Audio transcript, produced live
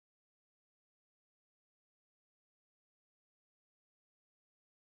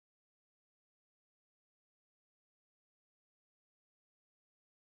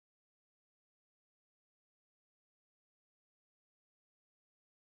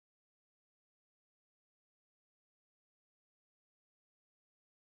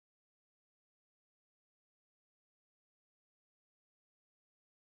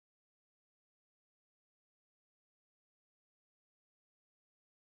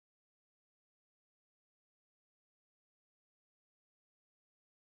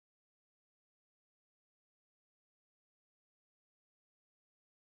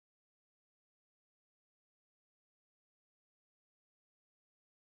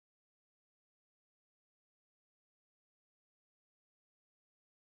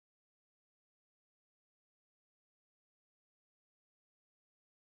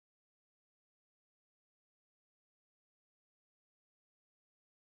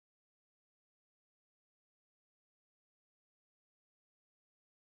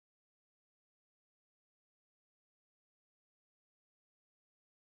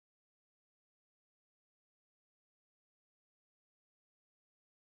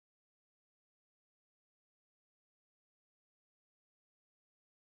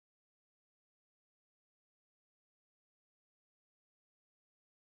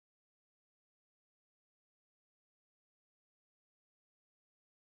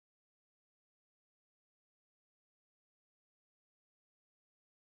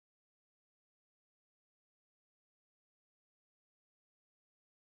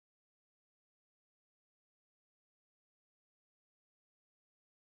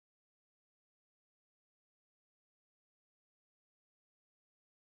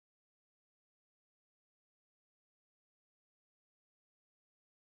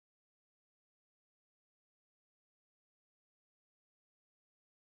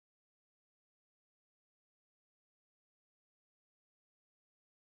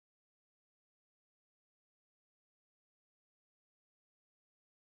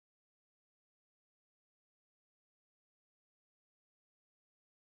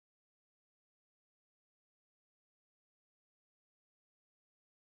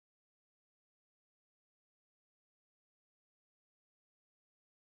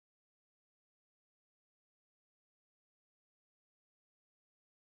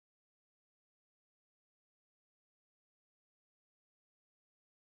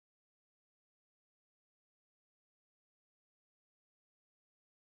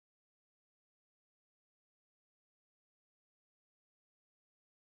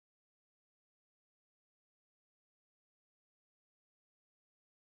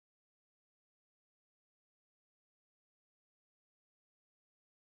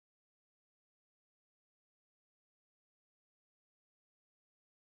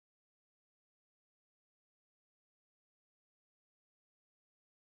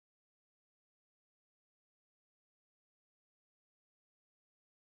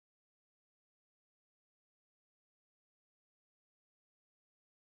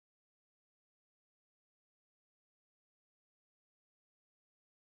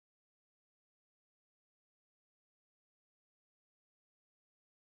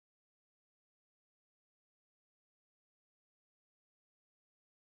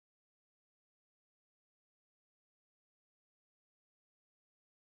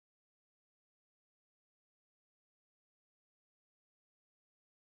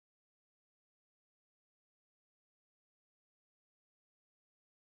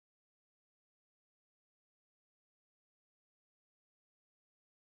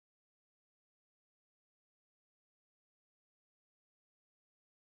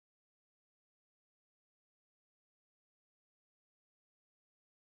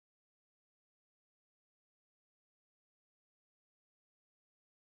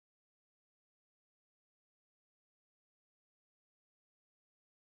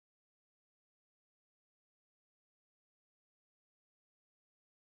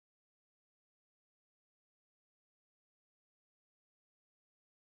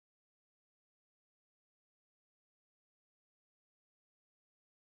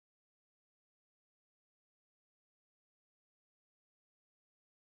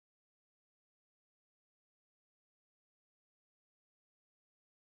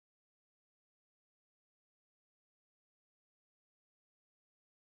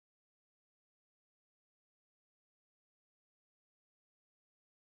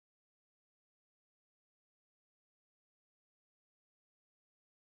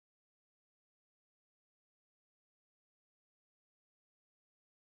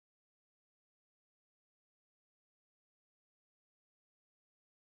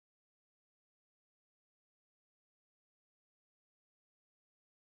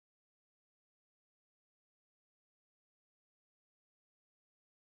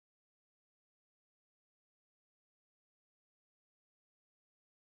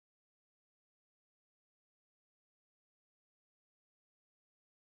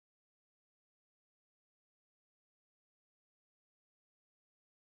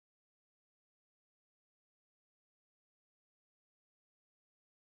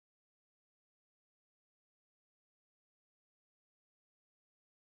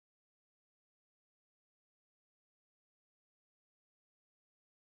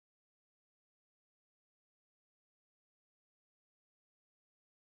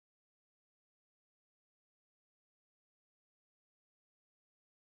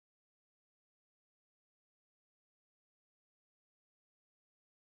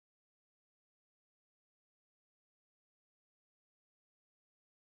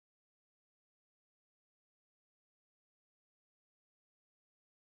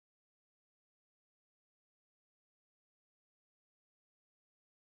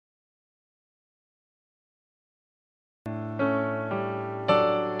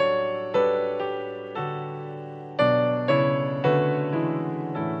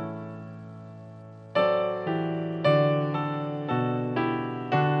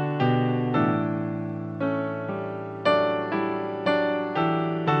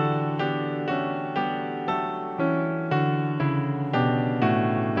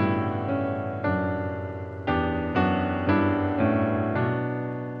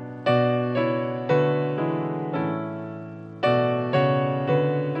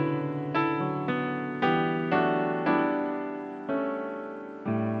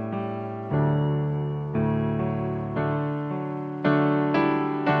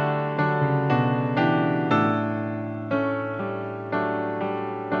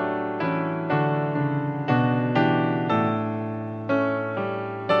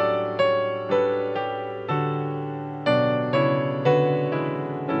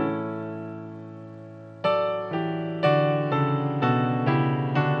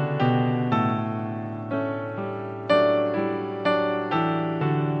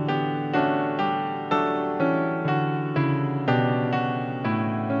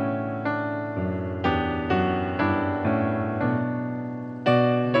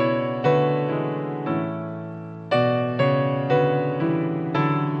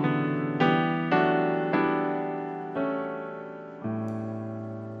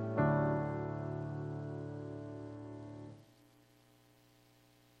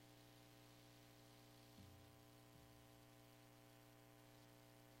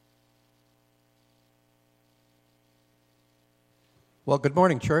Well, good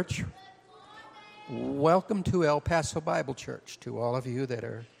morning, church. Welcome to El Paso Bible Church, to all of you that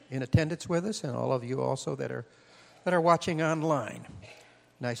are in attendance with us and all of you also that are watching online.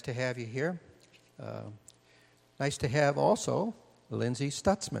 Nice to have you here. Nice to have also Lindsay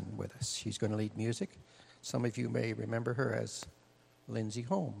Stutzman with us. She's going to lead music. Some of you may remember her as Lindsay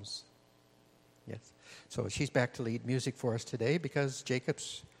Holmes. Yes. So she's back to lead music for us today because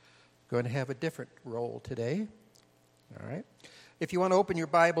Jacob's going to have a different role today. All right. If you want to open your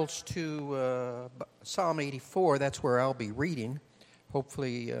Bibles to Psalm 84, that's where I'll be reading.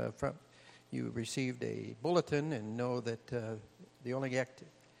 Hopefully you received a bulletin and know that the only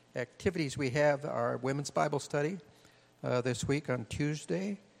activities we have are Women's Bible Study this week on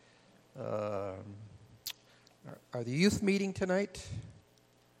Tuesday. Are the youth meeting tonight?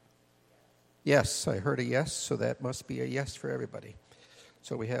 Yes, I heard a yes, so that must be a yes for everybody.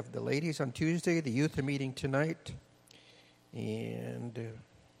 So we have the ladies on Tuesday, the youth are meeting tonight. And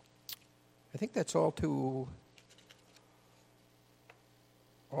I think that's all to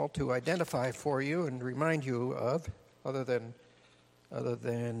identify for you and remind you of, other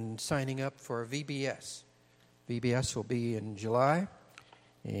than signing up for VBS. VBS will be in July,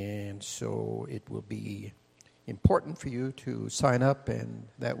 and so it will be important for you to sign up, and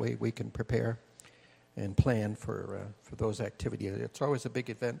that way we can prepare and plan for those activities. It's always a big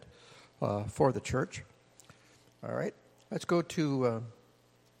event for the church. All right. Let's go to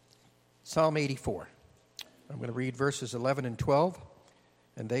Psalm 84. I'm going to read verses 11 and 12.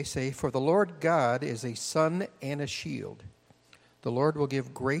 And they say, "For the Lord God is a sun and a shield. The Lord will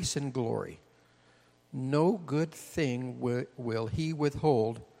give grace and glory. No good thing will he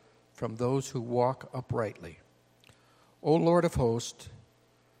withhold from those who walk uprightly. O Lord of hosts,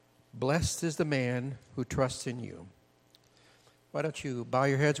 blessed is the man who trusts in you." Why don't you bow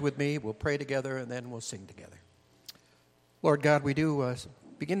your heads with me? We'll pray together, and then we'll sing together. Lord God, we do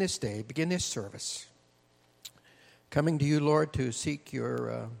begin this service, coming to you, Lord, to seek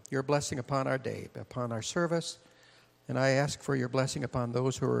your blessing upon our day, upon our service, and I ask for your blessing upon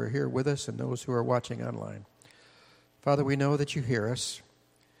those who are here with us and those who are watching online. Father, we know that you hear us.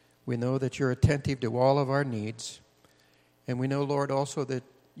 We know that you're attentive to all of our needs, and we know, Lord, also that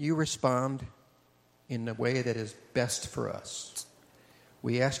you respond in the way that is best for us.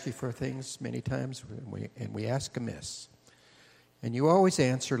 We ask you for things many times, and we ask amiss. And you always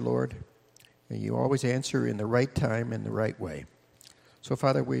answer, Lord, and you always answer in the right time and the right way. So,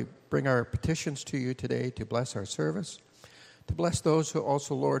 Father, we bring our petitions to you today to bless our service, to bless those who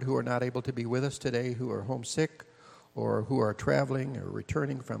also, Lord, who are not able to be with us today, who are homesick or who are traveling or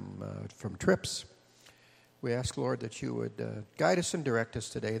returning from trips. We ask, Lord, that you would guide us and direct us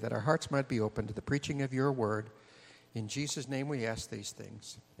today, that our hearts might be open to the preaching of your word. In Jesus' name we ask these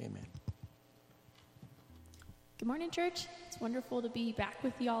things. Amen. Good morning, church. It's wonderful to be back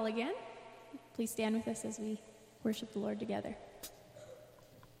with you all again. Please stand with us as we worship the Lord together.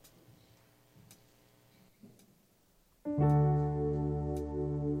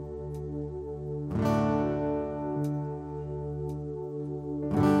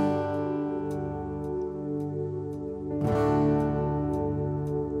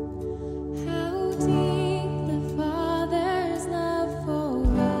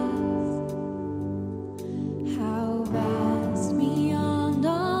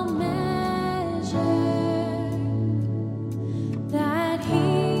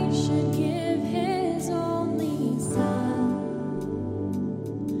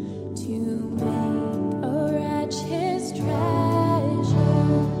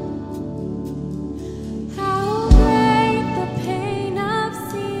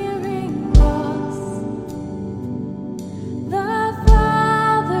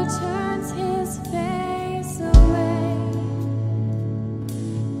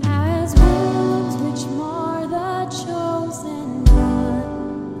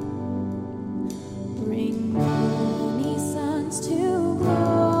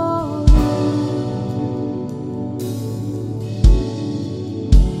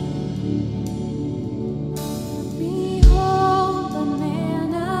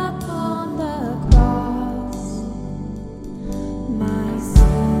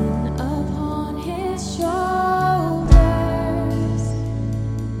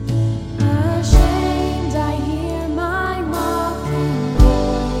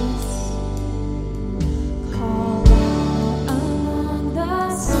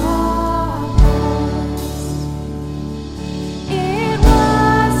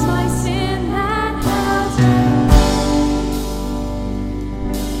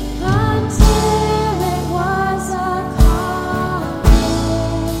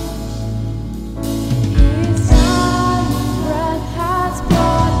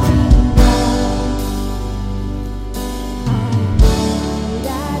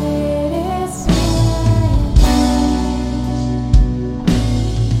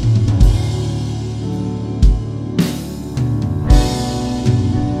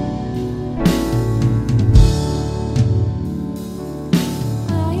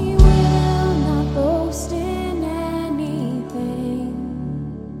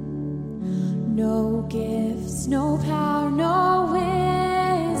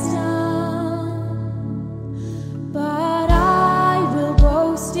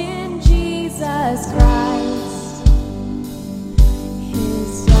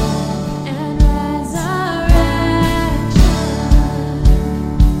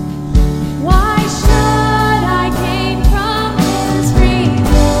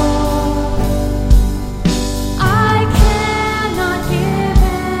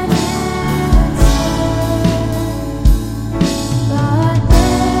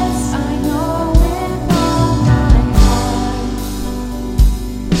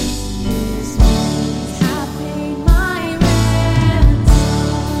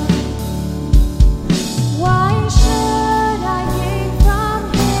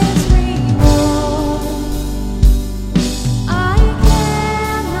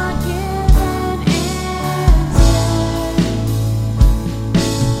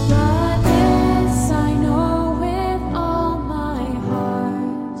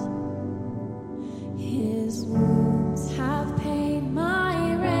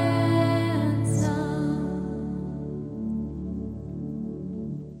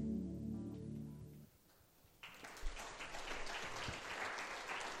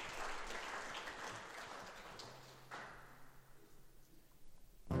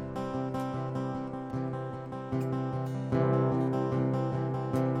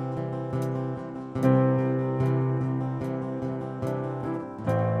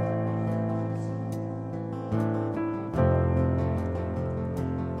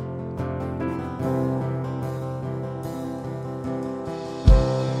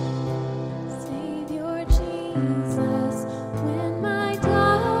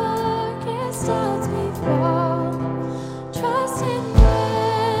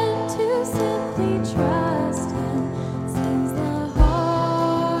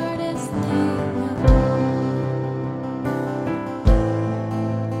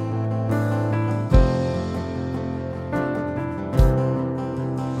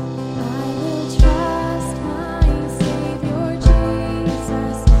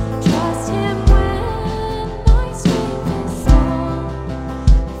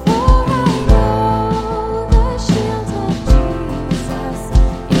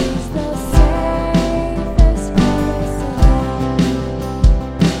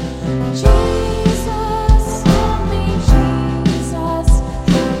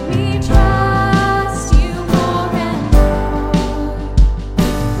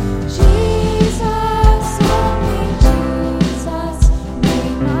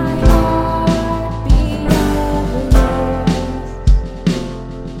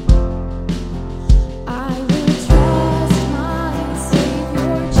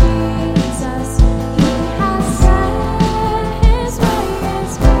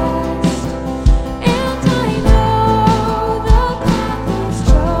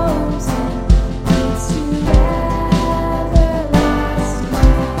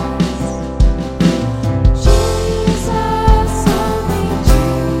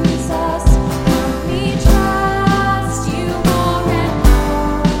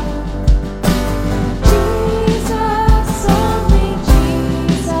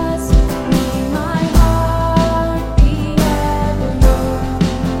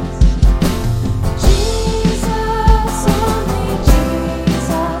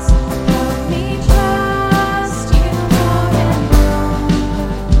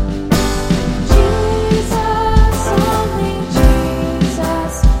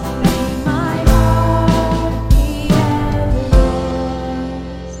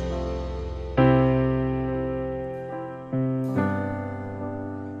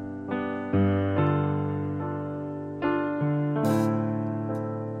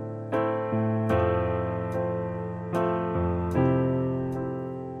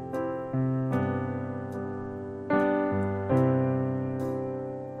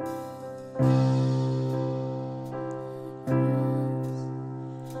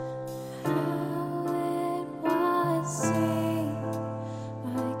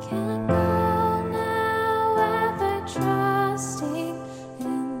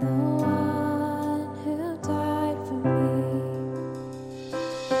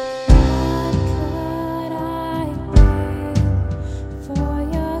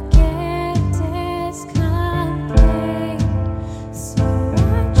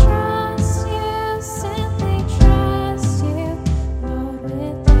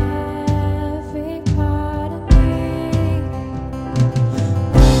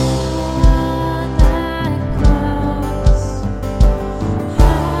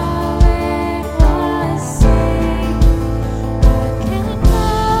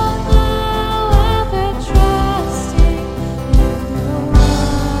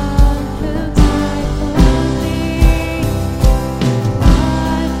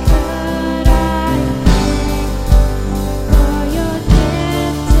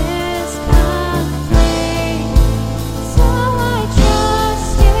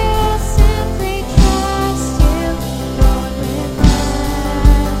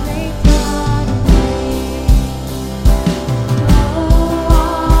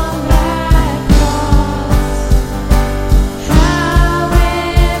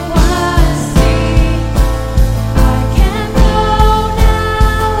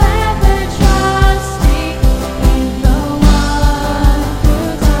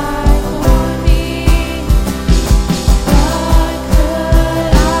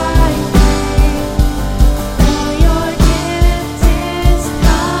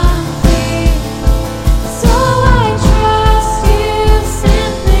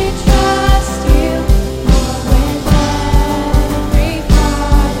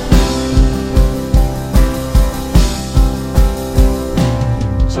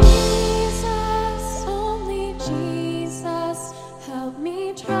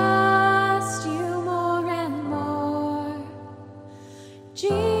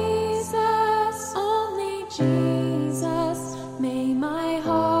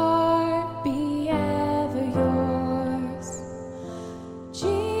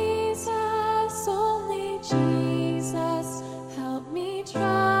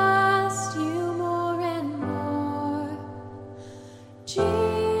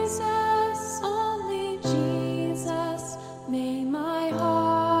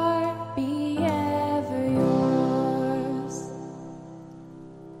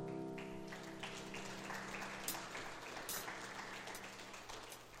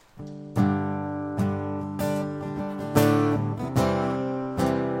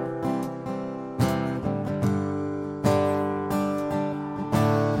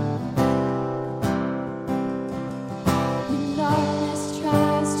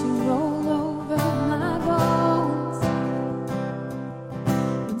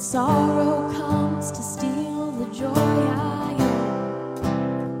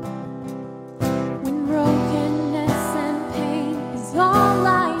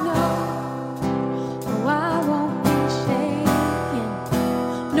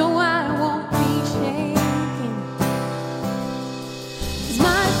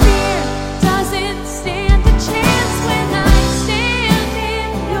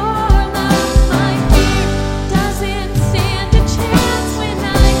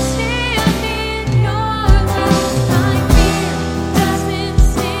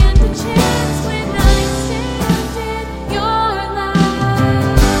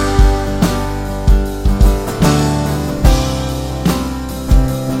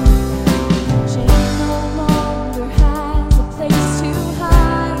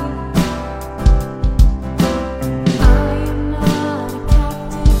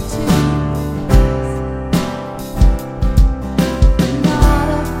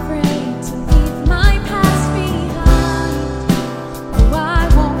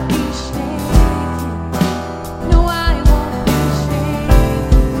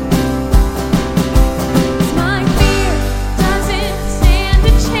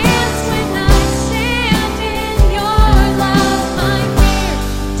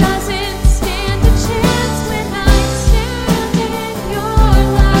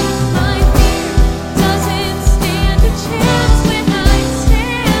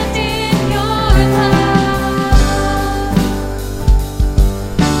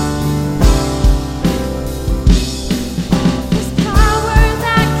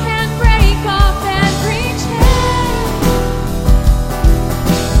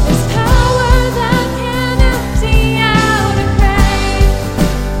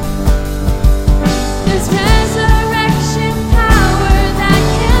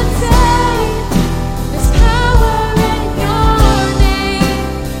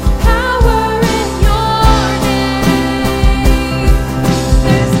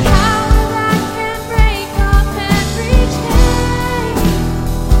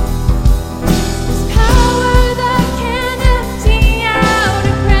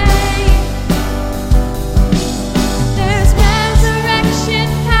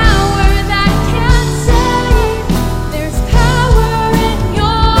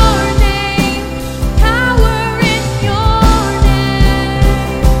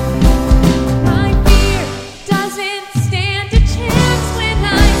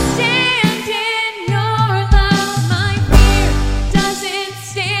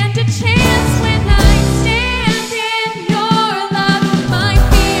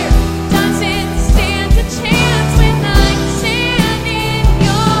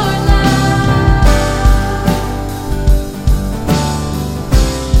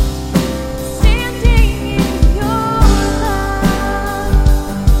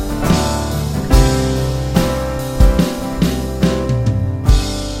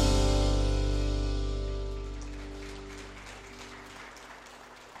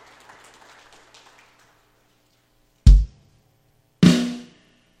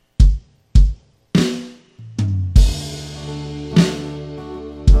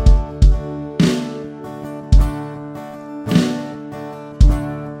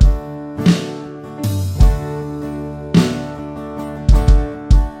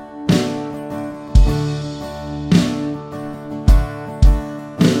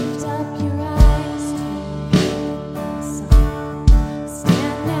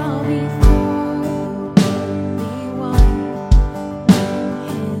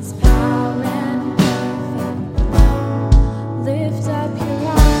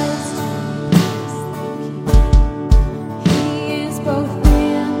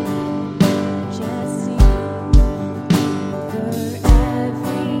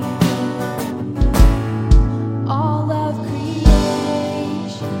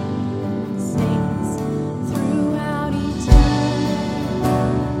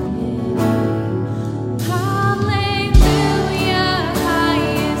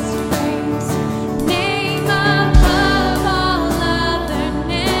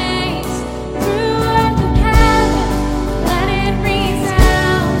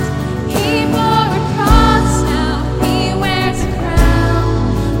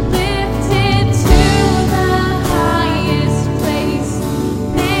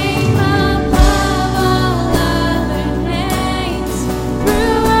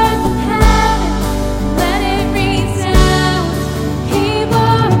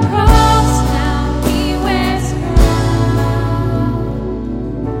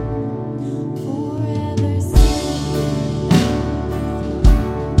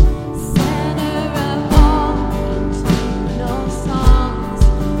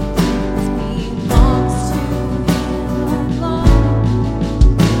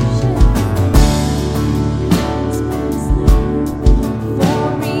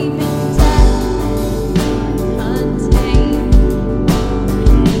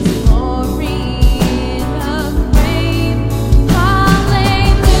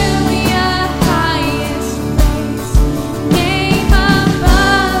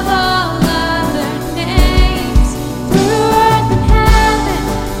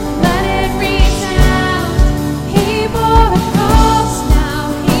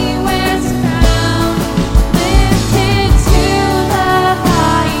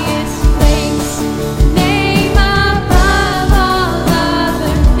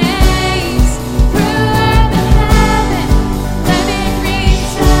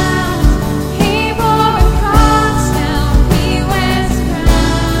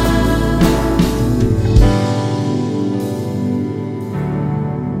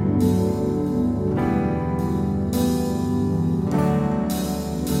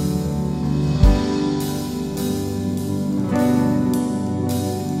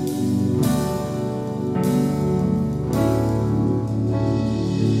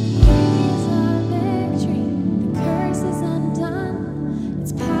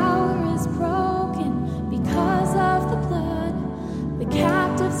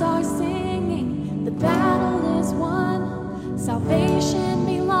 Salvation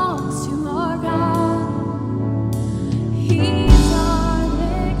belongs to our God. He's our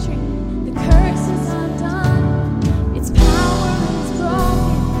victory. The curse is undone. Its power is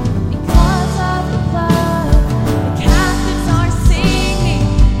broken because of the blood. The captives are singing.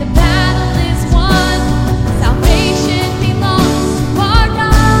 The battle is won. Salvation belongs to our God.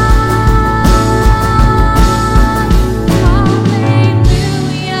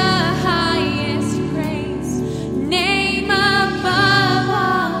 Hallelujah, highest praise. Name above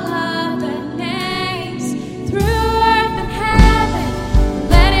all other names. Through earth and heaven,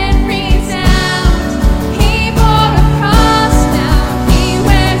 let it resound. He bore a cross, now he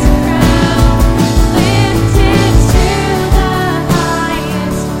wears a crown. Lifted to the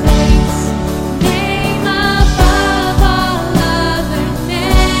highest place. Name above all other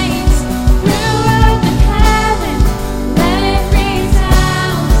names. Through earth and heaven, let it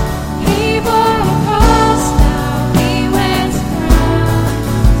resound. He bore a cross, now he wears a crown.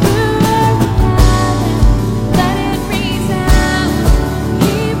 Through earth and heaven, let it resound.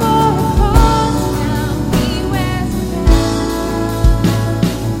 He bore a cross, now he wears a crown.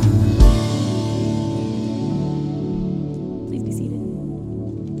 Please be seated.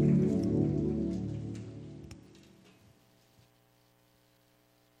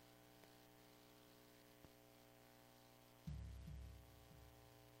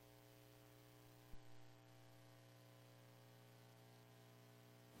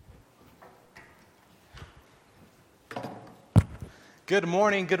 Good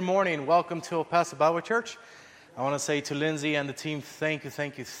morning, good morning. Welcome to El Paso Bible Church. I want to say to Lindsay and the team, thank you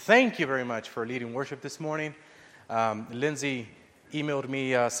very much for leading worship this morning. Lindsay emailed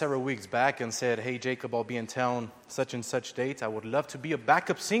me several weeks back and said, hey, Jacob, I'll be in town such and such date. I would love to be a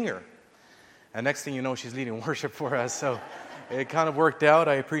backup singer. And next thing you know, she's leading worship for us. So it kind of worked out.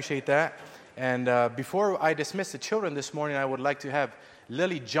 I appreciate that. And before I dismiss the children this morning, I would like to have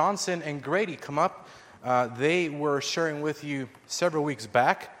Lily Johnson and Grady come up. They were sharing with you several weeks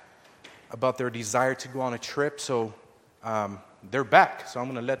back about their desire to go on a trip. So they're back. So I'm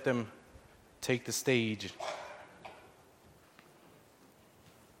going to let them take the stage.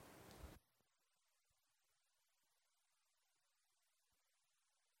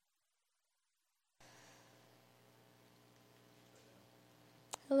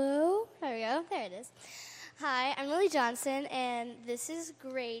 Hello? There we go. There it is. Hi, I'm Lily Johnson, and this is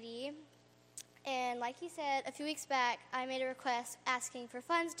Grady. And like he said, a few weeks back, I made a request asking for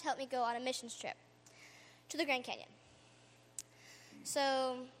funds to help me go on a missions trip to the Grand Canyon.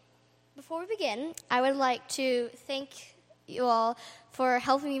 So before we begin, I would like to thank you all for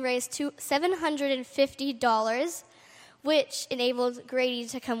helping me raise $750, which enabled Grady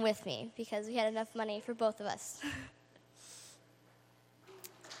to come with me because we had enough money for both of us.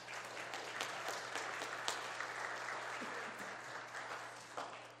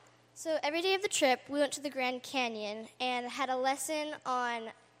 So every day of the trip, we went to the Grand Canyon and had a lesson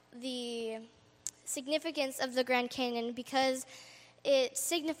on the significance of the Grand Canyon because it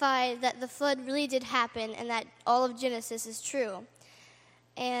signified that the flood really did happen and that all of Genesis is true.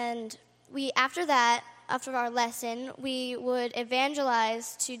 And after our lesson, we would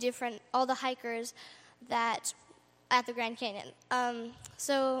evangelize to all the hikers at the Grand Canyon.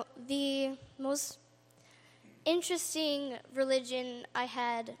 So the most interesting religion I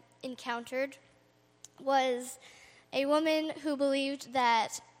had encountered was a woman who believed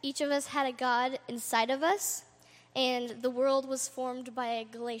that each of us had a God inside of us and the world was formed by a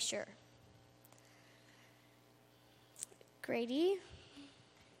glacier. Grady?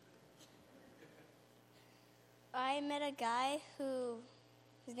 I met a guy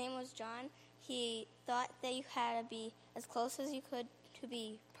his name was John. He thought that you had to be as close as you could to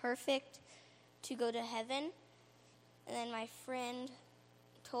be perfect to go to heaven. And then my friend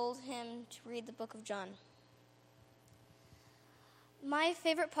told him to read the book of John. My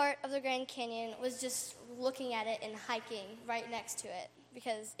favorite part of the Grand Canyon was just looking at it and hiking right next to it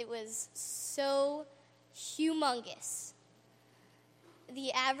because it was so humongous.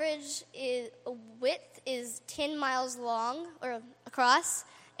 The average width is 10 miles long or across,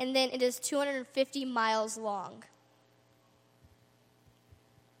 and then it is 250 miles long.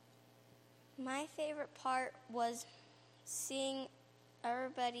 My favorite part was seeing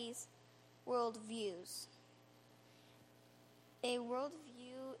everybody's worldviews. A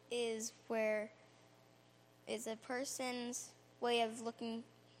worldview is a person's way of looking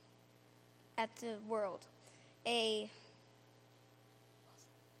at the world. A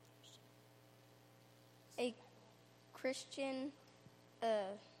Christian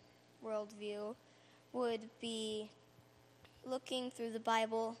worldview would be looking through the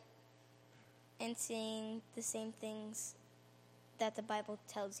Bible and seeing the same things that the Bible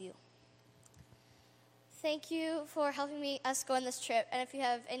tells you. Thank you for helping us go on this trip. And if you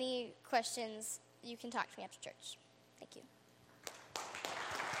have any questions, you can talk to me after church. Thank you.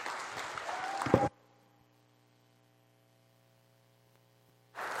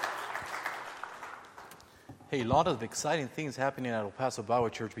 Hey, a lot of exciting things happening at El Paso Bible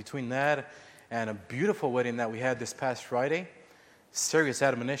Church between that and a beautiful wedding that we had this past Friday. Serious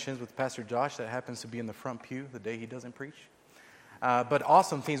admonitions with Pastor Josh that happens to be in the front pew the day he doesn't preach. But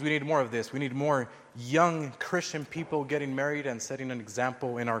awesome things. We need more of this. We need more young Christian people getting married and setting an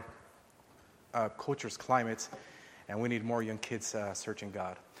example in our culture's climate. And we need more young kids searching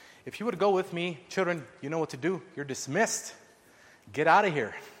God. If you would go with me, children, you know what to do. You're dismissed. Get out of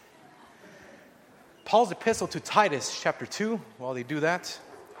here. Paul's epistle to Titus, chapter 2. While they do that,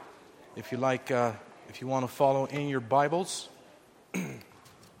 if you want to follow in your Bibles.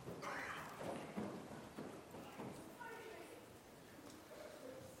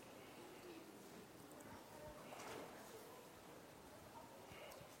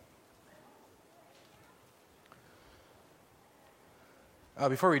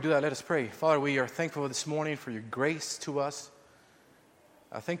 Before we do that, let us pray. Father, we are thankful this morning for your grace to us.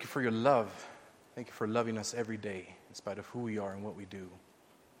 Thank you for your love. Thank you for loving us every day, in spite of who we are and what we do.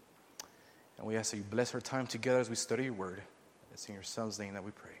 And we ask that you bless our time together as we study your word. It's in your Son's name that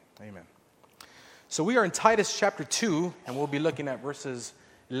we pray. Amen. So we are in Titus chapter 2, and we'll be looking at verses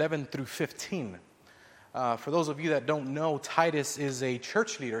 11 through 15. For those of you that don't know, Titus is a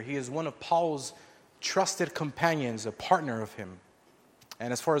church leader. He is one of Paul's trusted companions, a partner of him.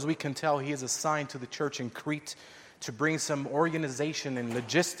 And as far as we can tell, he is assigned to the church in Crete to bring some organization and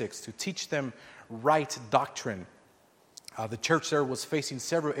logistics, to teach them right doctrine. The church there was facing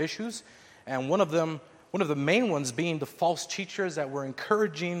several issues, and one of the main ones being the false teachers that were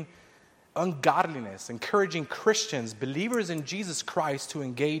encouraging ungodliness, encouraging Christians, believers in Jesus Christ, to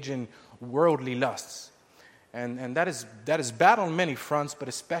engage in worldly lusts. And that is bad on many fronts, but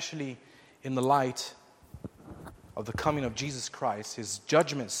especially in the light of the coming of Jesus Christ, his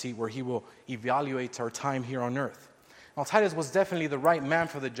judgment seat where he will evaluate our time here on earth. Now, Titus was definitely the right man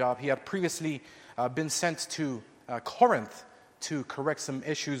for the job. He had previously been sent to Corinth to correct some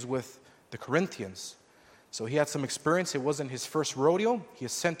issues with the Corinthians. So he had some experience. It wasn't his first rodeo. He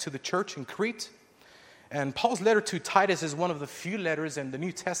is sent to the church in Crete. And Paul's letter to Titus is one of the few letters in the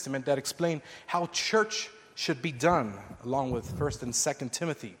New Testament that explain how church should be done, along with 1st and 2nd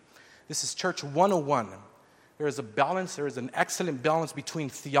Timothy. This is Church 101. There is a balance, there is an excellent balance between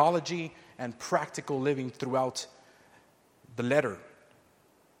theology and practical living throughout the letter.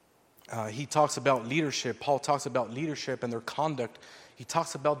 He talks about leadership. Paul talks about leadership and their conduct. He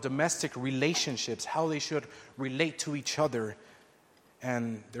talks about domestic relationships, how they should relate to each other.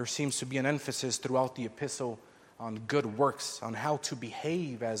 And there seems to be an emphasis throughout the epistle on good works, on how to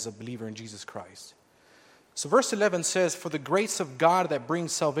behave as a believer in Jesus Christ. So verse 11 says, "For the grace of God that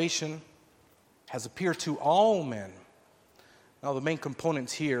brings salvation has appeared to all men." Now the main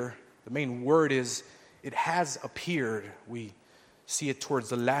component here, the main word is, it has appeared. We see it towards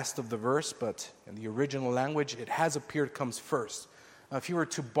the last of the verse, but in the original language, it has appeared comes first. Now, if you were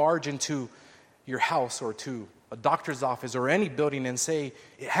to barge into your house or to a doctor's office or any building and say,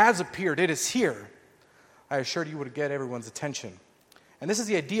 "It has appeared, it is here," I assure you would get everyone's attention. And this is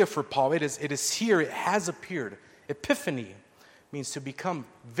the idea for Paul. It is here, it has appeared. Epiphany means to become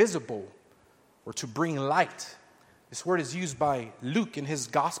visible or to bring light. This word is used by Luke in his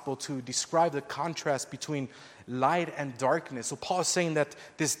gospel to describe the contrast between light and darkness. So Paul is saying that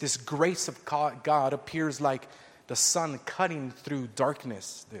this grace of God appears like the sun cutting through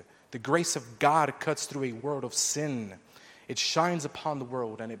darkness. The grace of God cuts through a world of sin. It shines upon the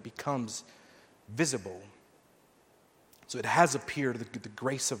world and it becomes visible. So it has appeared, the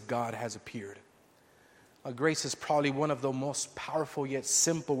grace of God has appeared. Grace is probably one of the most powerful yet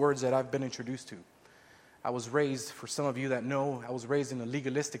simple words that I've been introduced to. I was raised, for some of you that know, I was raised in a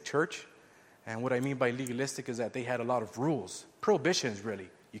legalistic church. And what I mean by legalistic is that they had a lot of rules, prohibitions really.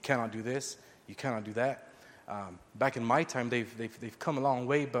 You cannot do this, you cannot do that. Back in my time, they've come a long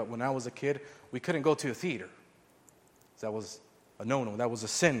way, but when I was a kid, we couldn't go to a theater. That was a no-no, that was a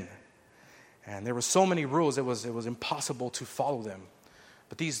sin. And there were so many rules, it was impossible to follow them.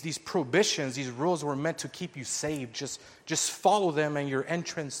 But these prohibitions, these rules were meant to keep you saved. Just follow them and your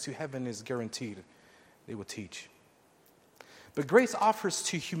entrance to heaven is guaranteed, they will teach. But grace offers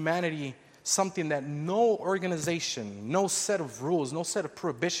to humanity something that no organization, no set of rules, no set of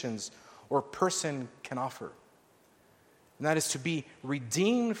prohibitions or person can offer. And that is to be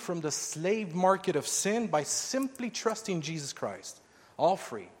redeemed from the slave market of sin by simply trusting Jesus Christ. All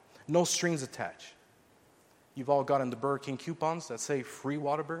free, no strings attached. You've all gotten the Burger King coupons that say free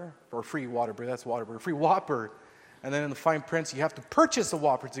Whopper, or free Whopper, that's Whopper, free Whopper. And then in the fine print, you have to purchase a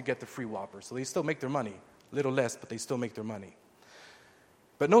Whopper to get the free Whopper. So they still make their money. A little less, but they still make their money.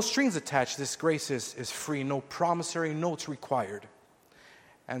 But no strings attached. This grace is free. No promissory notes required.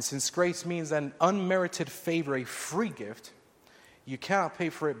 And since grace means an unmerited favor, a free gift, you cannot pay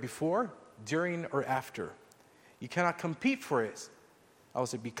for it before, during, or after. You cannot compete for it,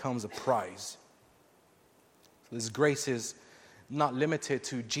 else it becomes a prize. So this grace is not limited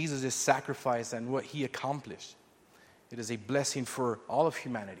to Jesus' sacrifice and what he accomplished. It is a blessing for all of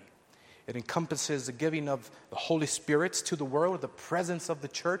humanity. It encompasses the giving of the Holy Spirit to the world, the presence of the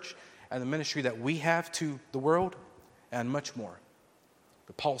church, and the ministry that we have to the world, and much more.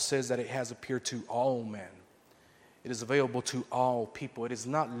 But Paul says that it has appeared to all men. It is available to all people. It is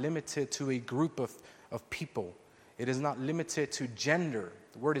not limited to a group of people. It is not limited to gender.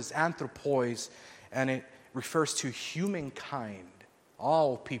 The word is anthropos, and it refers to humankind,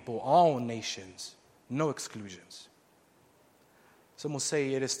 all people, all nations, no exclusions. Some will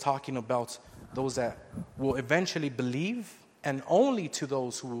say it is talking about those that will eventually believe, and only to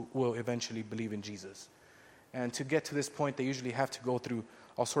those who will eventually believe in Jesus. And to get to this point, they usually have to go through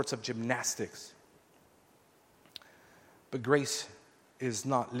all sorts of gymnastics. But grace is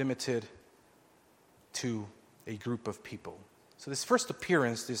not limited to a group of people. So this first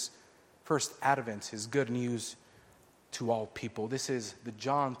appearance, this first advent, is good news to all people. This is the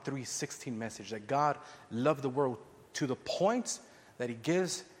John 3:16 message, that God loved the world to the point that he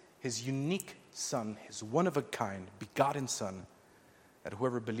gives his unique Son, his one-of-a-kind, begotten Son, that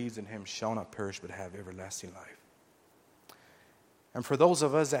whoever believes in him shall not perish but have everlasting life. And for those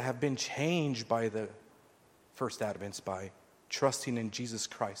of us that have been changed by the first advent, by trusting in Jesus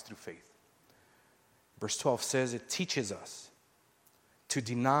Christ through faith, verse 12 says it teaches us to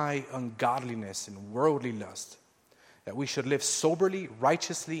deny ungodliness and worldly lust, that we should live soberly,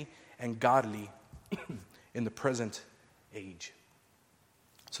 righteously, and godly in the present age.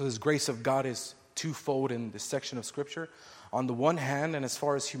 So this grace of God is twofold in this section of Scripture. On the one hand, and as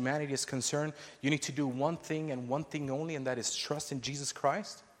far as humanity is concerned, you need to do one thing and one thing only, and that is trust in Jesus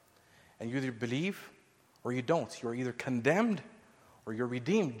Christ. And you either believe or you don't. You're either condemned or you're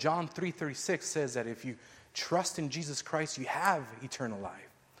redeemed. John 3:36 says that if you trust in Jesus Christ, you have eternal life.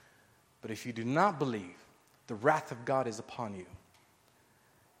 But if you do not believe, the wrath of God is upon you.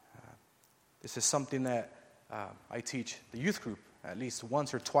 This is something that I teach the youth group at least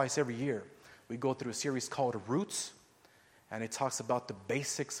once or twice every year. We go through a series called Roots, and it talks about the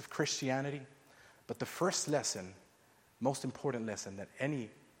basics of Christianity. But the first lesson, most important lesson that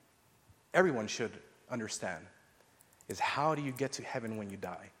everyone should understand, is how do you get to heaven when you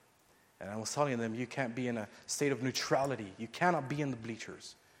die? And I was telling them, you can't be in a state of neutrality. You cannot be in the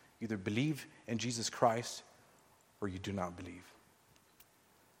bleachers. You either believe in Jesus Christ or you do not believe.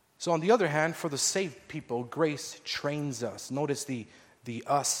 So on the other hand, for the saved people, grace trains us. Notice the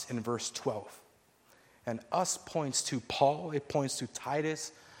us in verse 12. And us points to Paul, it points to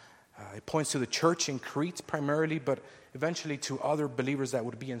Titus, it points to the church in Crete primarily, but eventually to other believers that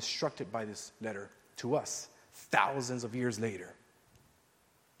would be instructed by this letter to us thousands of years later.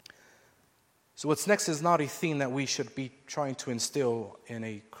 So what's next is not a thing that we should be trying to instill in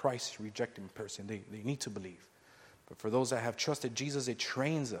a Christ-rejecting person. They need to believe. But for those that have trusted Jesus, it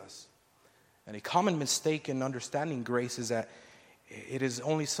trains us. And a common mistake in understanding grace is that it is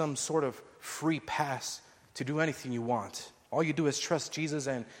only some sort of free pass to do anything you want. All you do is trust Jesus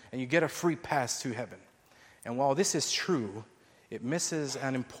and you get a free pass to heaven. And while this is true, it misses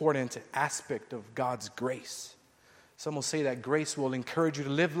an important aspect of God's grace. Some will say that grace will encourage you to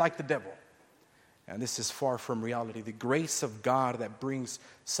live like the devil. And this is far from reality. The grace of God that brings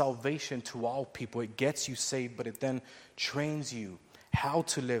salvation to all people, it gets you saved, but it then trains you how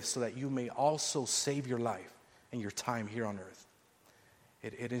to live so that you may also save your life and your time here on earth.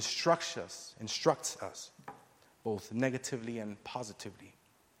 It instructs us, both negatively and positively.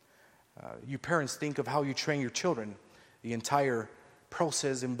 You parents, think of how you train your children. The entire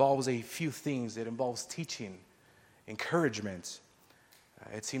process involves a few things. It involves teaching, encouragement.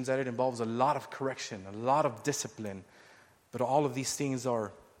 It seems that it involves a lot of correction, a lot of discipline, but all of these things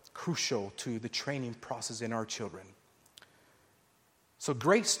are crucial to the training process in our children. So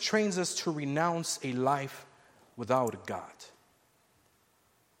grace trains us to renounce a life without God,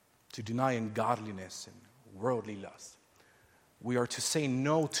 to deny ungodliness and worldly lust. We are to say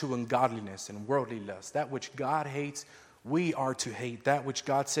no to ungodliness and worldly lust. That which God hates, we are to hate. That which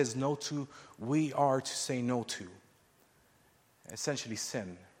God says no to, we are to say no to. Essentially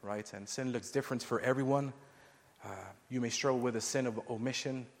sin, right? And sin looks different for everyone. You may struggle with a sin of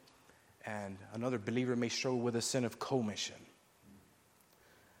omission, and another believer may struggle with the sin of commission.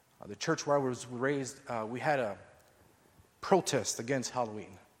 The church where I was raised, we had a protest against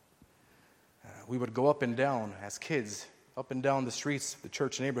Halloween. We would go up and down as kids, up and down the streets of the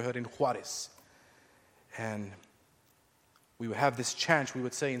church neighborhood in Juarez. And we would have this chant, we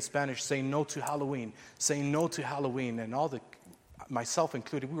would say in Spanish, say no to Halloween, say no to Halloween. And myself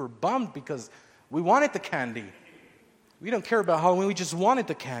included, we were bummed because we wanted the candy. We don't care about Halloween, we just wanted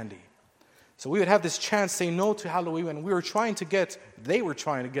the candy. So we would have this chant, say no to Halloween, and they were trying to get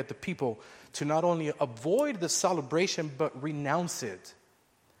the people to not only avoid the celebration, but renounce it,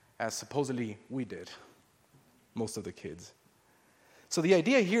 as supposedly we did, most of the kids. So the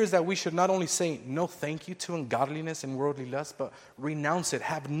idea here is that we should not only say no thank you to ungodliness and worldly lust, but renounce it,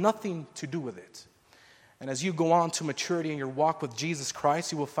 have nothing to do with it. And as you go on to maturity in your walk with Jesus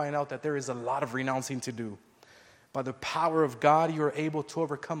Christ, you will find out that there is a lot of renouncing to do. By the power of God, you are able to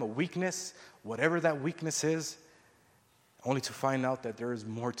overcome a weakness, whatever that weakness is, only to find out that there is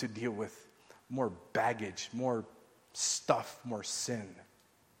more to deal with, more baggage, more stuff, more sin.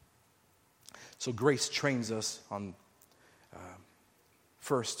 So grace trains us on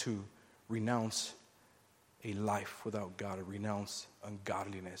first to renounce a life without God, to renounce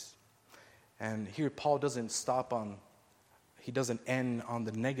ungodliness. And here Paul doesn't end on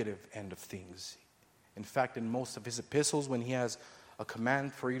the negative end of things. In fact, in most of his epistles, when he has a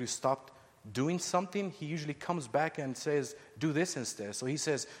command for you to stop doing something, he usually comes back and says, do this instead. So he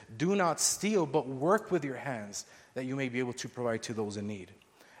says, do not steal, but work with your hands that you may be able to provide to those in need.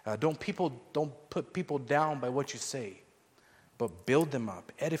 Don't put people down by what you say, but build them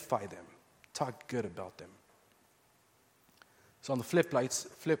up, edify them, talk good about them. So on the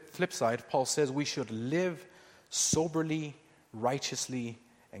flip side, Paul says we should live soberly, righteously,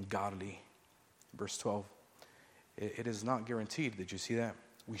 and godly. Verse 12, it is not guaranteed. Did you see that?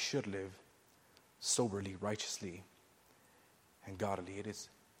 We should live soberly, righteously, and godly. It is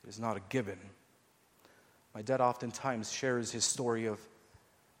not a given. My dad oftentimes shares his story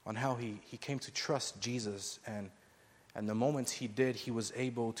on how he came to trust Jesus, and the moments he did, he was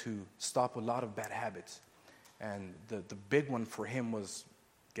able to stop a lot of bad habits. And the big one for him was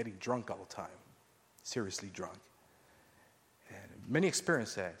getting drunk all the time, seriously drunk. And many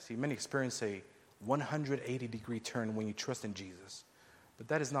experience that. See, many experience a 180-degree turn when you trust in Jesus. But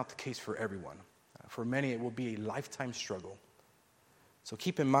that is not the case for everyone. For many, it will be a lifetime struggle. So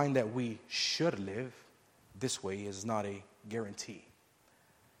keep in mind that we should live this way is not a guarantee.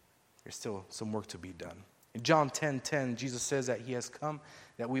 There's still some work to be done. In John 10:10, Jesus says that he has come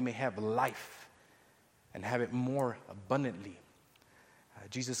that we may have life and have it more abundantly.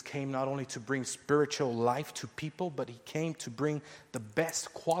 Jesus came not only to bring spiritual life to people, but he came to bring the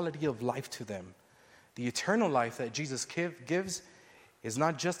best quality of life to them. The eternal life that Jesus gives is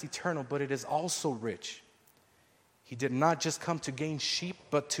not just eternal, but it is also rich. He did not just come to gain sheep,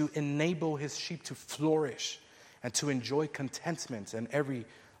 but to enable his sheep to flourish and to enjoy contentment and every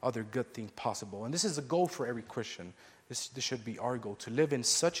other good thing possible. And this is a goal for every Christian. This should be our goal, to live in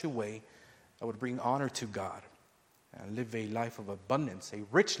such a way that would bring honor to God and live a life of abundance, a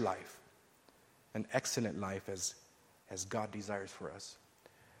rich life, an excellent life as God desires for us.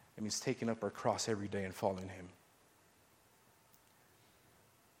 It means taking up our cross every day and following him.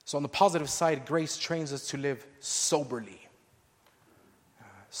 So on the positive side, grace trains us to live soberly.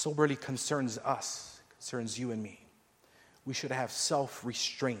 Soberly concerns us, concerns you and me. We should have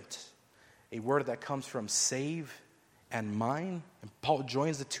self-restraint, a word that comes from save and mind. And Paul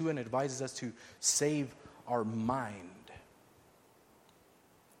joins the two and advises us to save our mind.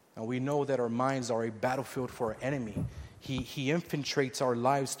 Now we know that our minds are a battlefield for our enemy. He infiltrates our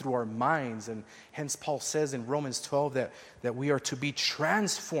lives through our minds, and hence Paul says in Romans 12 that we are to be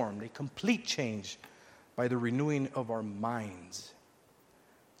transformed, a complete change by the renewing of our minds.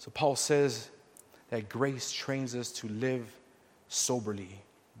 So Paul says that grace trains us to live soberly.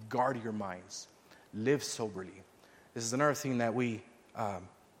 Guard your minds. Live soberly. This is another thing that we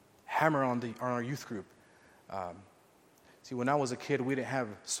hammer on our youth group. See, when I was a kid, we didn't have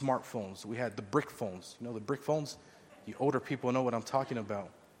smartphones. We had the brick phones. You know the brick phones? You older people know what I'm talking about.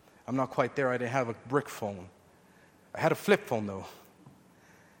 I'm not quite there. I didn't have a brick phone. I had a flip phone, though.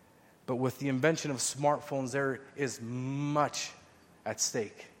 But with the invention of smartphones, there is much at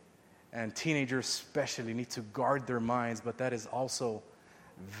stake. And teenagers especially need to guard their minds, but that is also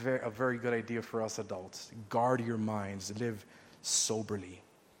a very good idea for us adults. Guard your minds. Live soberly.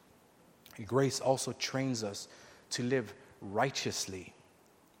 Grace also trains us to live righteously.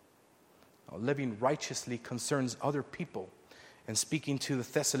 Living righteously concerns other people. And speaking to the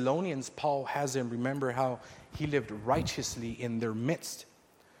Thessalonians, Paul has them remember how he lived righteously in their midst.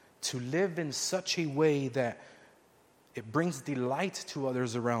 to live in such a way that it brings delight to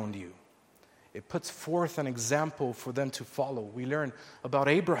others around you. It puts forth an example for them to follow. We learn about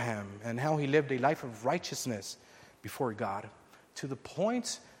Abraham and how he lived a life of righteousness before God, to the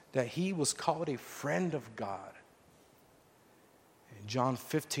point that he was called a friend of God. In John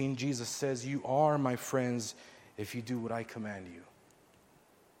 15, Jesus says, "You are my friends if you do what I command you."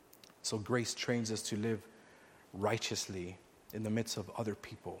 So grace trains us to live righteously in the midst of other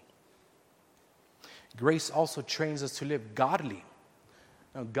people. Grace also trains us to live godly.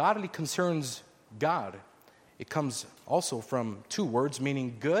 Now, godly concerns God. It comes also from two words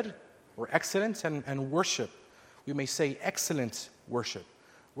meaning good or excellent and worship. We may say excellent worship.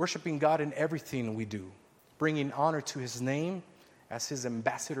 Worshiping God in everything we do. Bringing honor to His name as His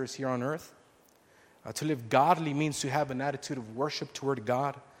ambassadors here on earth. To live godly means to have an attitude of worship toward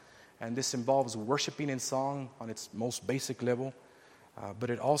God. And this involves worshiping in song on its most basic level. But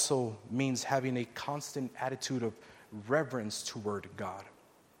it also means having a constant attitude of reverence toward God.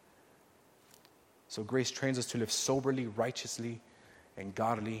 So grace trains us to live soberly, righteously, and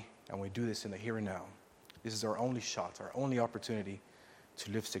godly. And we do this in the here and now. This is our only shot, our only opportunity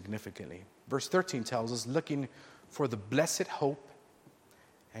to live significantly. Verse 13 tells us, looking for the blessed hope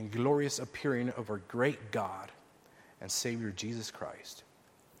and glorious appearing of our great God and Savior Jesus Christ.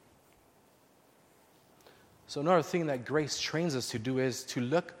 So another thing that grace trains us to do is to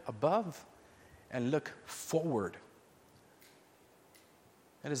look above and look forward.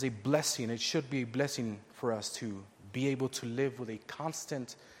 That is a blessing. It should be a blessing for us to be able to live with a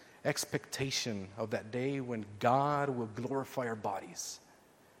constant expectation of that day when God will glorify our bodies,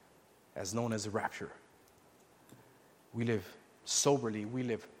 as known as the rapture. We live soberly, we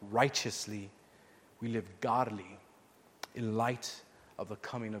live righteously, we live godly in light of the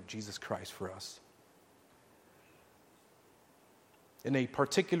coming of Jesus Christ for us. In a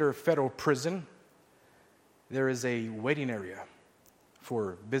particular federal prison, there is a waiting area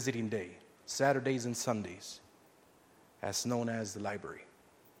for visiting day, Saturdays and Sundays, as known as the library.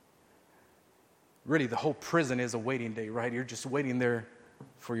 Really, the whole prison is a waiting day, right? You're just waiting there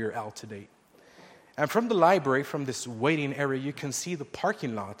for your out to date. And from the library, from this waiting area, you can see the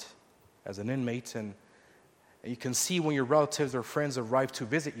parking lot as an inmate, and you can see when your relatives or friends arrive to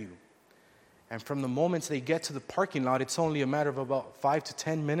visit you. And from the moment they get to the parking lot, it's only a matter of about 5 to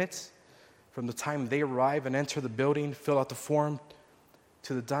 10 minutes from the time they arrive and enter the building, fill out the form,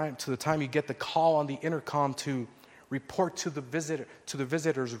 to the time you get the call on the intercom to report to the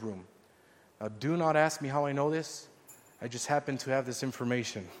visitor's room. Now, do not ask me how I know this. I just happen to have this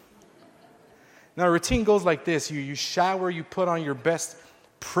information. Now, a routine goes like this. You shower, you put on your best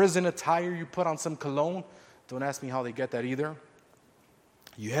prison attire, you put on some cologne. Don't ask me how they get that either.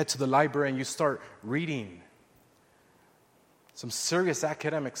 You head to the library and you start reading some serious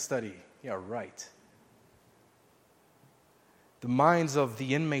academic study. Yeah, right. The minds of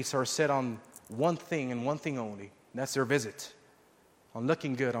the inmates are set on one thing and one thing only, and that's their visit. On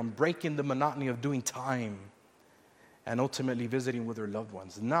looking good, on breaking the monotony of doing time, and ultimately visiting with their loved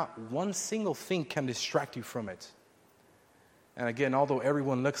ones. Not one single thing can distract you from it. And again, although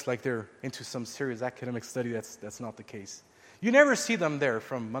everyone looks like they're into some serious academic study, that's not the case. You never see them there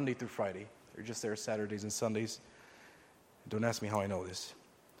from Monday through Friday. They're just there Saturdays and Sundays. Don't ask me how I know this.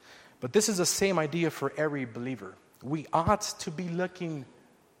 But this is the same idea for every believer. We ought to be looking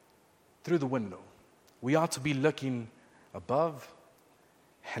through the window. We ought to be looking above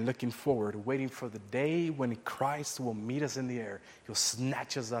and looking forward, waiting for the day when Christ will meet us in the air. He'll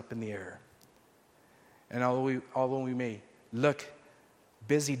snatch us up in the air. And although we may look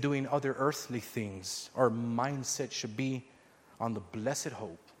busy doing other earthly things, our mindset should be on the blessed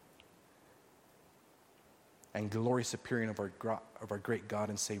hope and glorious appearing of our great God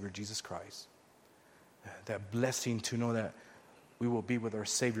and Savior Jesus Christ. That blessing to know that we will be with our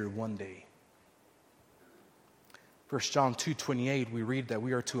Savior one day. 1 John 2:28, we read that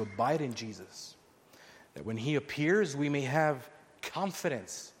we are to abide in Jesus, that when He appears, we may have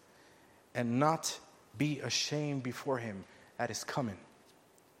confidence and not be ashamed before Him at His coming.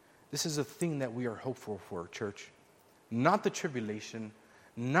 This is a thing that we are hopeful for, church. Not the tribulation,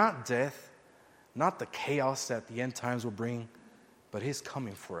 not death, not the chaos that the end times will bring, but His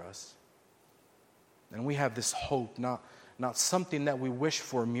coming for us. And we have this hope, not something that we wish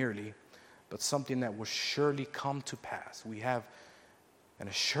for merely, but something that will surely come to pass. We have an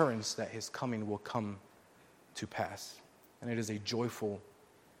assurance that His coming will come to pass. And it is a joyful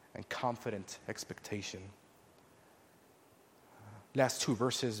and confident expectation. Last two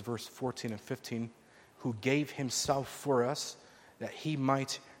verses, verse 14 and 15, who gave Himself for us that He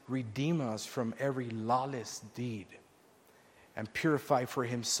might redeem us from every lawless deed and purify for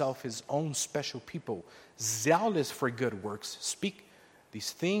himself his own special people, zealous for good works. Speak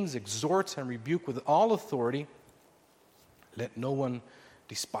these things, exhort and rebuke with all authority. Let no one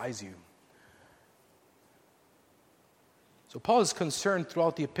despise you. So Paul is concerned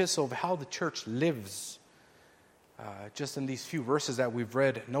throughout the epistle of how the church lives. Just in these few verses that we've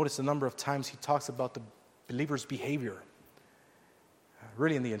read, notice the number of times he talks about the believer's behavior.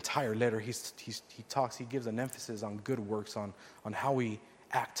 Really in the entire letter, he gives an emphasis on good works, on how we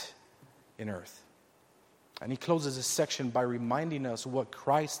act in earth. And he closes this section by reminding us what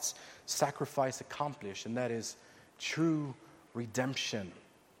Christ's sacrifice accomplished, and that is true redemption.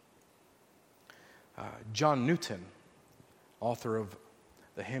 John Newton, author of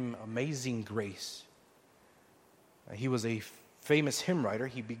the hymn Amazing Grace, he was a famous hymn writer.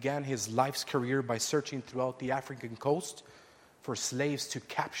 He began his life's career by searching throughout the African coast for slaves to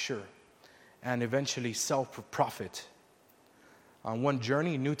capture and eventually sell for profit. On one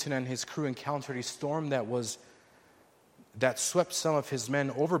journey, Newton and his crew encountered a storm that swept some of his men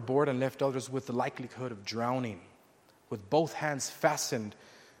overboard and left others with the likelihood of drowning. With both hands fastened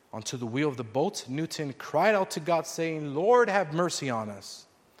onto the wheel of the boat, Newton cried out to God, saying, "Lord, have mercy on us."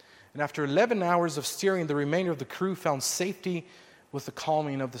 And after 11 hours of steering, the remainder of the crew found safety with the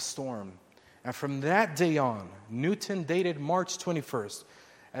calming of the storm. And from that day on, Newton dated March 21st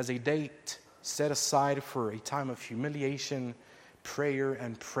as a date set aside for a time of humiliation, prayer,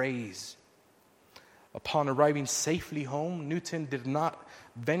 and praise. Upon arriving safely home, Newton did not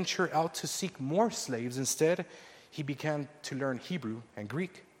venture out to seek more slaves. Instead, he began to learn Hebrew and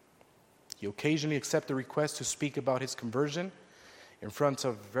Greek. He occasionally accepted requests to speak about his conversion in front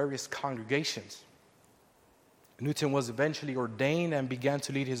of various congregations. Newton was eventually ordained and began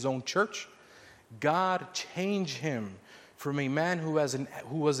to lead his own church. God changed him from a man who was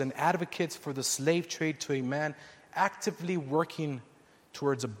an advocate for the slave trade to a man actively working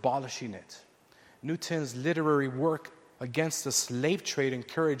towards abolishing it. Newton's literary work against the slave trade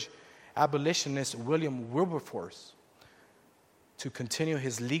encouraged abolitionist William Wilberforce to continue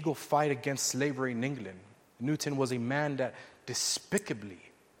his legal fight against slavery in England. Newton was a man that despicably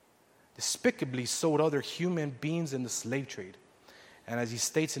sold other human beings in the slave trade. And as he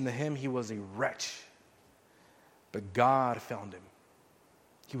states in the hymn, he was a wretch. But God found him.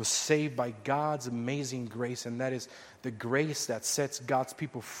 He was saved by God's amazing grace, and that is the grace that sets God's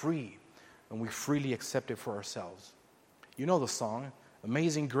people free when we freely accept it for ourselves. You know the song,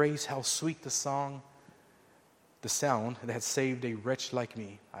 Amazing Grace, how sweet the sound that saved a wretch like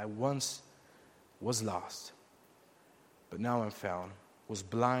me. I once was lost, but now I'm found. Was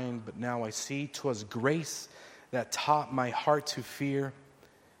blind, but now I see. 'Twas grace that taught my heart to fear.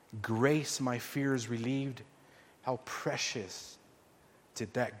 Grace my fears relieved. How precious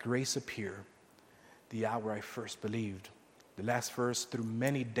did that grace appear the hour I first believed. The last verse, through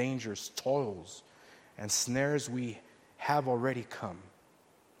many dangers, toils, and snares we have already come.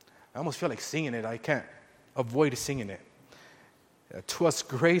 I almost feel like singing it. I can't avoid singing it. 'Twas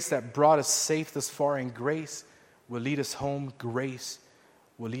grace that brought us safe thus far, and grace will lead us home. Grace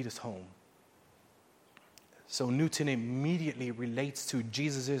will lead us home. So Newton immediately relates to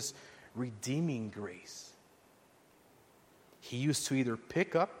Jesus' redeeming grace. He used to either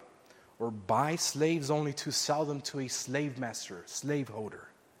pick up or buy slaves only to sell them to a slave master, slaveholder.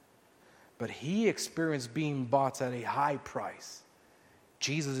 But he experienced being bought at a high price,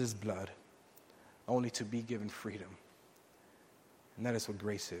 Jesus' blood, only to be given freedom. And that is what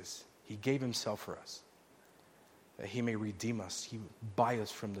grace is. He gave himself for us, that he may redeem us. He buy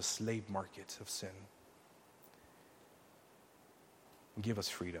us from the slave market of sin and give us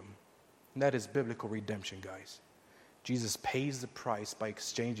freedom. And that is biblical redemption, guys. Jesus pays the price by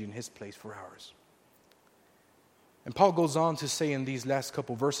exchanging his place for ours. And Paul goes on to say in these last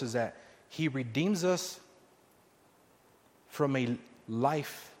couple verses that he redeems us from a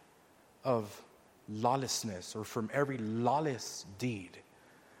life of lawlessness, or from every lawless deed.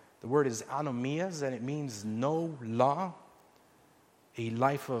 The word is anomias, and it means no law, a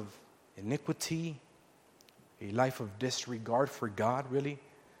life of iniquity, a life of disregard for God, really.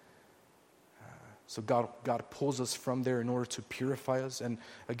 So God pulls us from there in order to purify us. And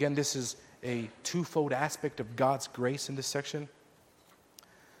again, this is a twofold aspect of God's grace in this section.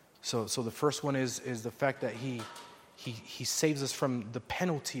 So the first one is the fact that he saves us from the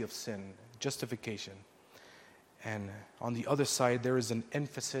penalty of sin, justification. And on the other side, there is an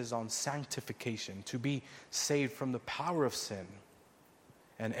emphasis on sanctification, to be saved from the power of sin,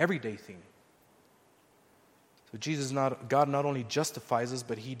 an everyday thing. So God not only justifies us,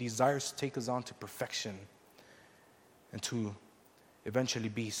 but he desires to take us on to perfection and to eventually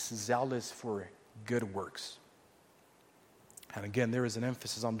be zealous for good works. And again, there is an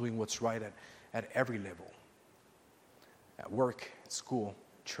emphasis on doing what's right at every level. At work, at school,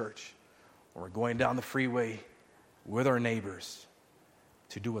 church, or going down the freeway with our neighbors,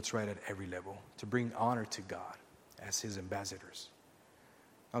 to do what's right at every level, to bring honor to God as his ambassadors.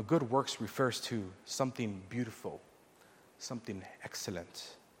 Now, good works refers to something beautiful, something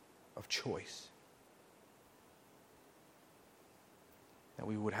excellent, of choice. That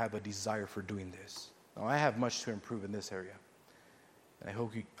we would have a desire for doing this. Now, I have much to improve in this area. And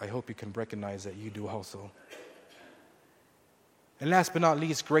I hope you can recognize that you do also. And last but not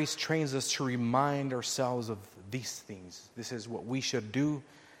least, grace trains us to remind ourselves of these things. This is what we should do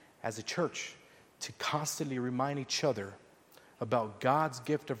as a church, to constantly remind each other about God's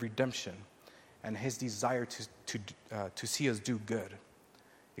gift of redemption and his desire to see us do good,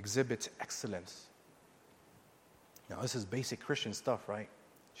 exhibit excellence. Now, this is basic Christian stuff, right?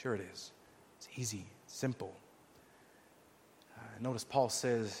 Sure it is. It's easy, simple. Notice Paul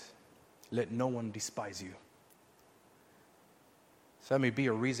says, let no one despise you. So that may be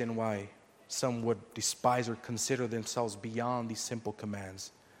a reason why some would despise or consider themselves beyond these simple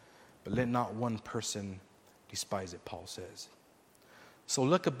commands. But let not one person despise it, Paul says. So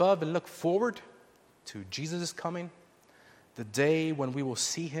look above and look forward to Jesus' coming, the day when we will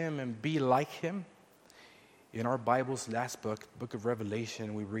see him and be like him. In our Bible's last book, book of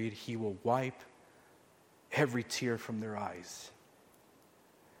Revelation, we read, he will wipe every tear from their eyes.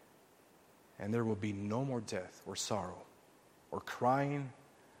 And there will be no more death or sorrow or crying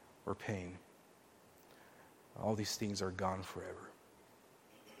or pain. All these things are gone forever.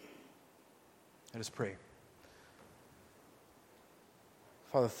 Let us pray.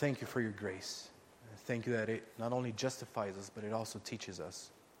 Father, thank you for your grace. Thank you that it not only justifies us, but it also teaches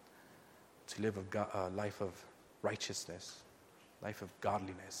us to live a life of righteousness, life of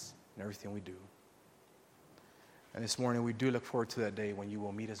godliness in everything we do. And this morning we do look forward to that day when you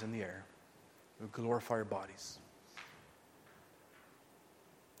will meet us in the air. We'll glorify our bodies.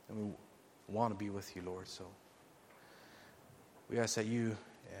 And we want to be with you, Lord. So we ask that you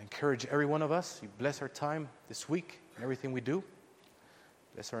encourage every one of us. You bless our time this week and everything we do.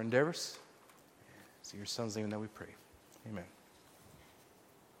 Bless our endeavors. It's in your Son's name that we pray. Amen.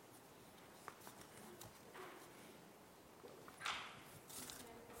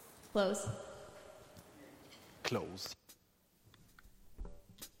 Close. Close.